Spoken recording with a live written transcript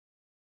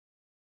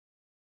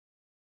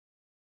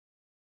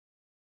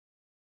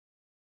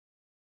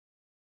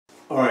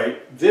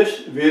Alright, this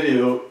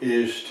video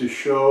is to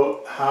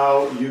show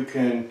how you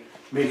can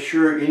make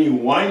sure any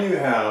wine you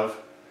have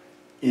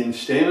in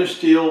stainless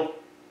steel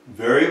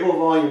variable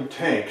volume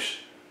tanks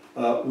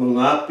will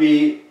not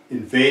be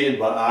invaded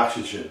by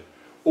oxygen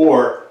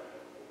or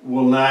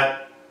will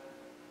not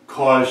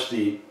cause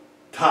the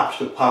tops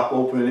to pop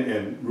open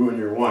and ruin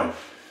your wine.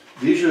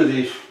 These are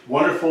these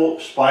wonderful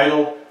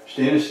Spidel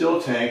stainless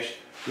steel tanks.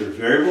 They're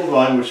variable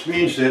volume, which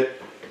means that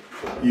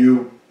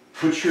you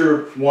put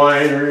your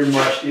wine or your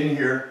must in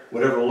here,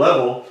 whatever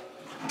level,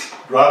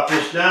 drop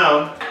this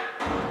down,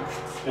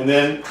 and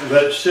then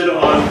let it sit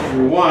on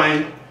your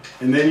wine,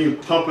 and then you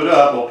pump it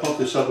up. I'll pump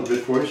this up a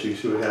bit for you so you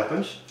see what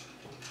happens.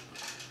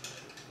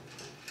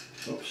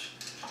 Oops.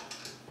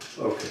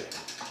 Okay.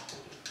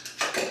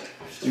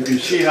 You can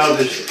see how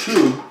this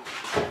tube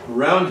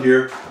around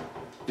here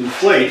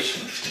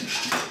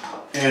inflates,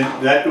 and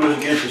that goes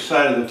against the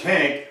side of the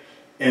tank,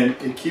 and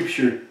it keeps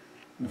your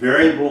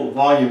variable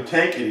volume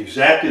tank at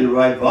exactly the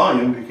right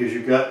volume because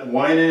you've got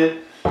wine in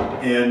it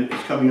and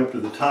it's coming up to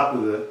the top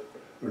of the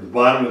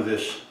bottom of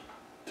this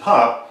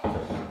top,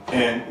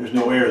 and there's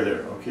no air there,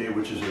 okay,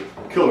 which is a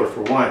killer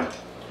for wine.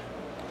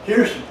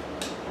 Here is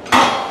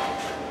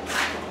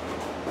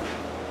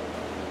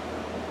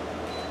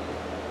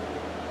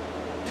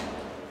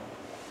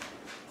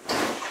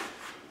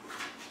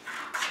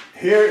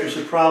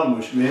the problem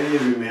which many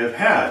of you may have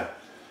had,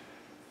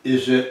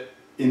 is that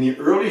in the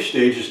early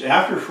stages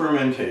after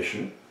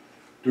fermentation,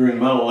 during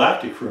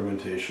malolactic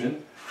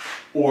fermentation,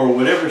 or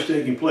whatever is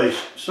taking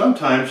place,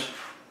 sometimes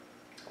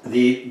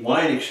the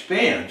wine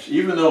expands.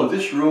 Even though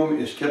this room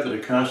is kept at a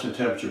constant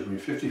temperature between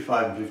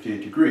 55 and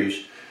 58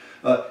 degrees,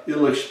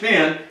 it'll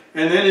expand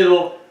and then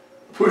it'll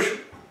push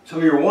some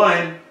of your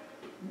wine,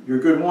 your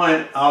good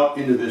wine, out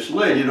into this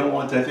lid. You don't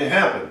want that to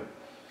happen.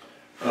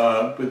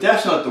 But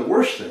that's not the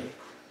worst thing.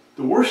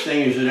 The worst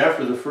thing is that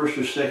after the first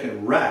or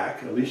second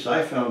rack, at least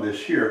I found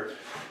this here,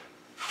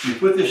 you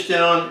put this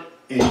down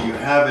and you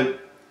have it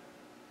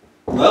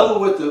level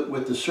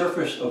with the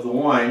surface of the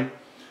wine.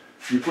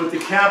 You put the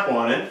cap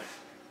on it,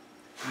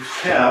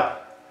 this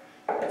cap,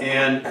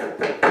 and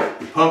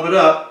you pump it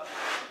up,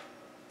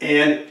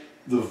 and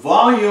the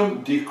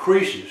volume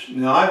decreases.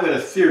 Now I've got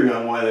a theory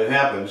on why that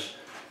happens.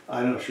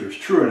 I'm not sure it's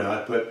true or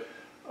not, but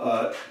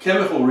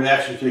chemical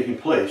reactions are taking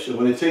place. And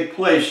when they take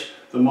place,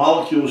 the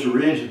molecules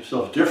arrange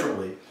themselves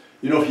differently.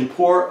 You know, if you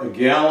pour a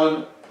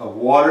gallon of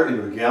water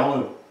into a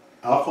gallon of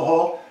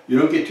alcohol, you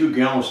don't get 2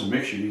 gallons of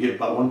mixture, you get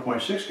about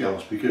 1.6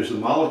 gallons because the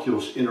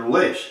molecules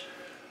interlace.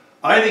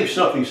 I think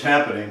something's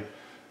happening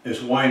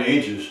as wine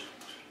ages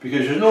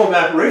because there's no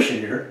evaporation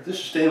here. This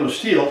is stainless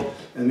steel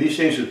and these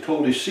things are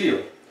totally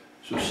sealed.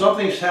 So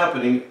something's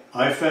happening,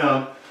 I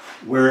found,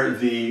 where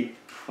the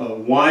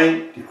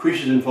wine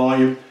decreases in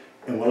volume,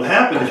 and what will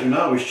happen is you're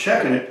not always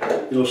checking it,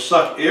 it'll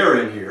suck air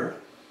in here,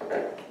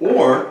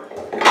 or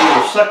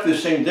it'll suck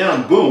this thing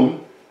down,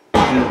 boom,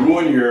 and it'll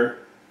ruin your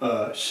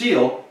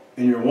seal,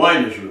 and your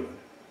wine is ruined.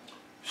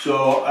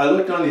 So I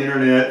looked on the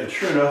internet, and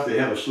sure enough, they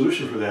have a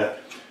solution for that.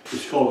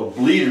 It's called a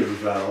bleeder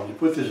valve. You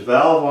put this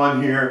valve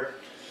on here,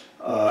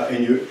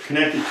 and you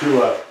connect it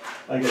to a,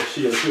 I got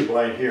CO2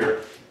 right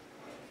here,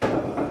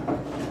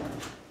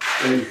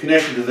 and you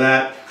connect it to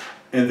that,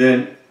 and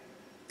then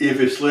if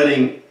it's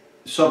letting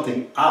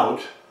something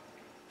out,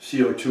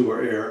 CO2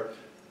 or air,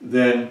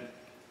 then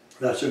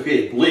that's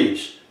okay, it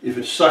bleeds. If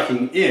it's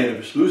sucking in, if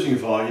it's losing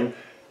volume,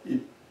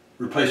 you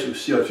replace it with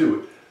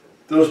CO2.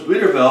 Those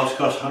bleeder valves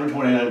cost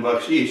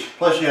 $129 each,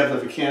 plus you have to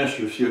have a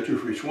canister of CO2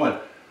 for each one.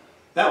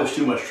 That was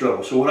too much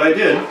trouble. So what I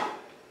did,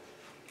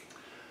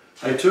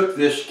 I took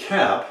this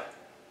cap,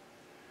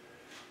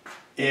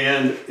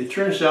 and it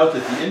turns out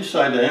that the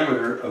inside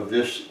diameter of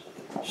this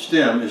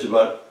stem is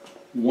about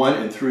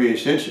 1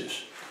 3/8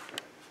 inches.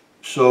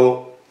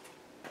 So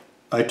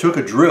I took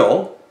a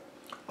drill,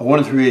 a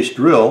 1 3/8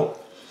 drill,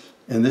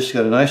 and this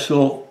got a nice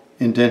little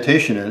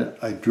indentation in it.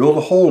 I drilled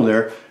a hole in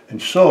there,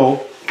 and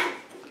so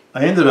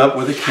I ended up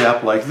with a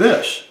cap like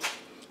this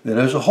that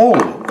has a hole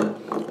in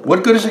it.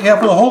 What good is a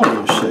cap with a hole in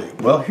it, you say?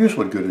 Well, here's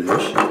what good it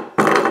is.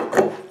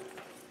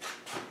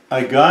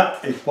 I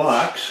got a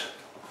box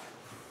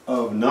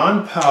of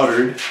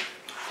non-powdered,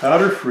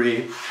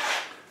 powder-free,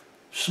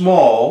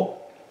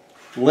 small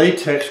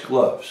latex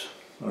gloves,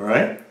 all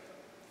right?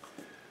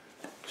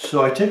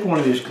 So I take one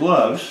of these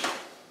gloves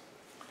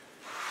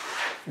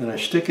and I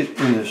stick it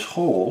in this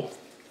hole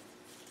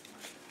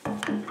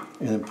and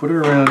then put it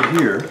around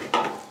here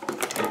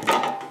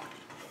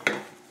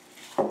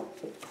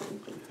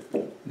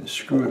and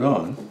screw it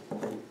on.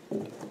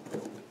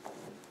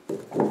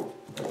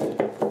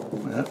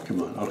 Well,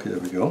 come on, okay, there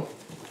we go.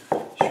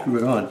 Screw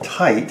it on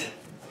tight.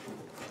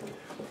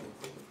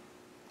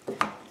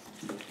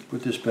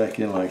 Put this back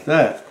in like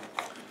that.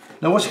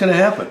 Now what's going to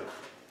happen?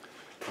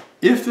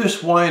 If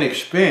this wine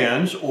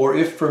expands, or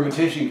if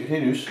fermentation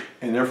continues,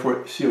 and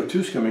therefore CO2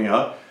 is coming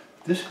out,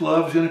 this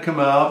glove is going to come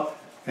out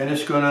and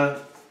it's going to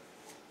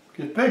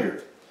get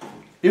bigger.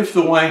 If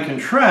the wine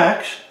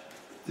contracts,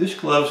 this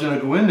glove is going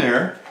to go in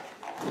there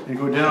and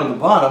go down to the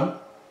bottom,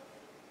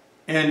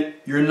 and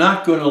you're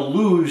not going to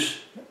lose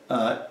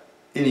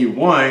any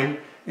wine,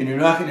 and you're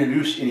not going to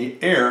introduce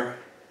any air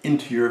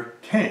into your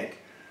tank.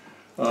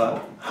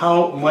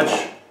 How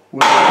much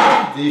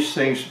will these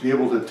things be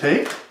able to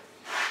take?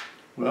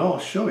 Well, I'll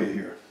show you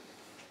here.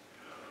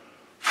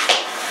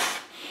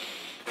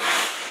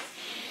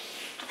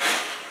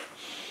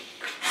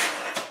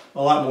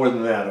 A lot more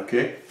than that,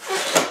 okay?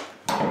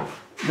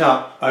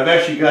 Now, I've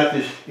actually got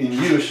this in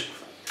use.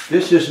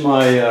 This is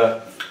my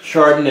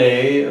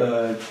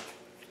Chardonnay,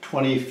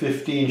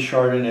 2015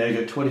 Chardonnay. I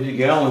got 22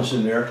 gallons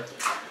in there.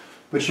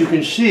 But you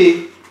can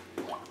see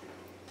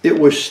it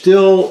was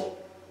still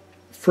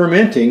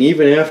fermenting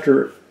even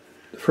after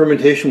the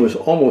fermentation was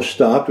almost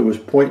stopped. It was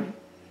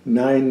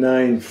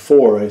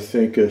 0.994, I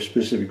think,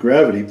 specific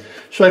gravity.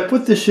 So I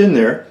put this in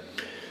there,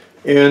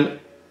 and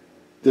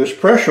there's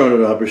pressure on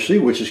it, obviously,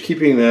 which is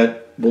keeping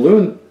that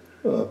balloon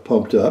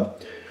pumped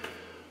up.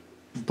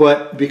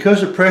 But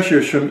because the pressure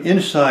is from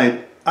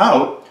inside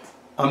out,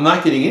 I'm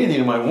not getting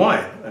anything in my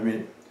wine. I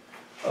mean,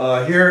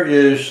 here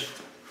is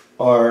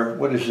our,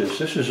 what is this?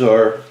 This is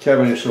our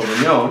Cabernet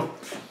Sauvignon.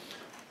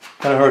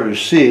 Kind of hard to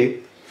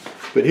see,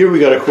 but here we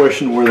got a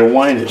question where the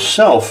wine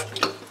itself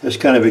has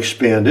kind of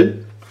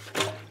expanded,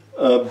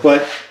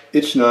 but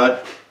it's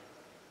not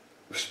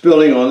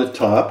spilling on the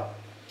top,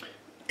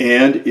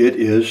 and it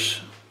is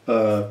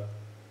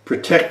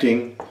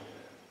protecting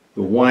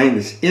the wine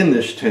that's in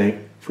this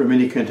tank from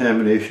any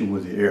contamination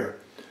with the air.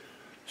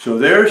 So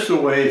there's the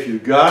way, if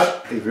you've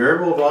got a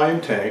variable volume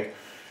tank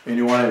and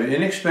you want to have an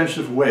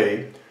inexpensive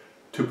way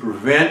to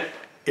prevent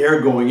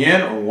air going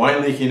in or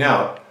wine leaking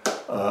out,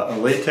 a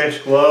latex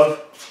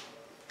glove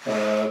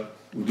will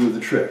do the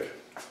trick.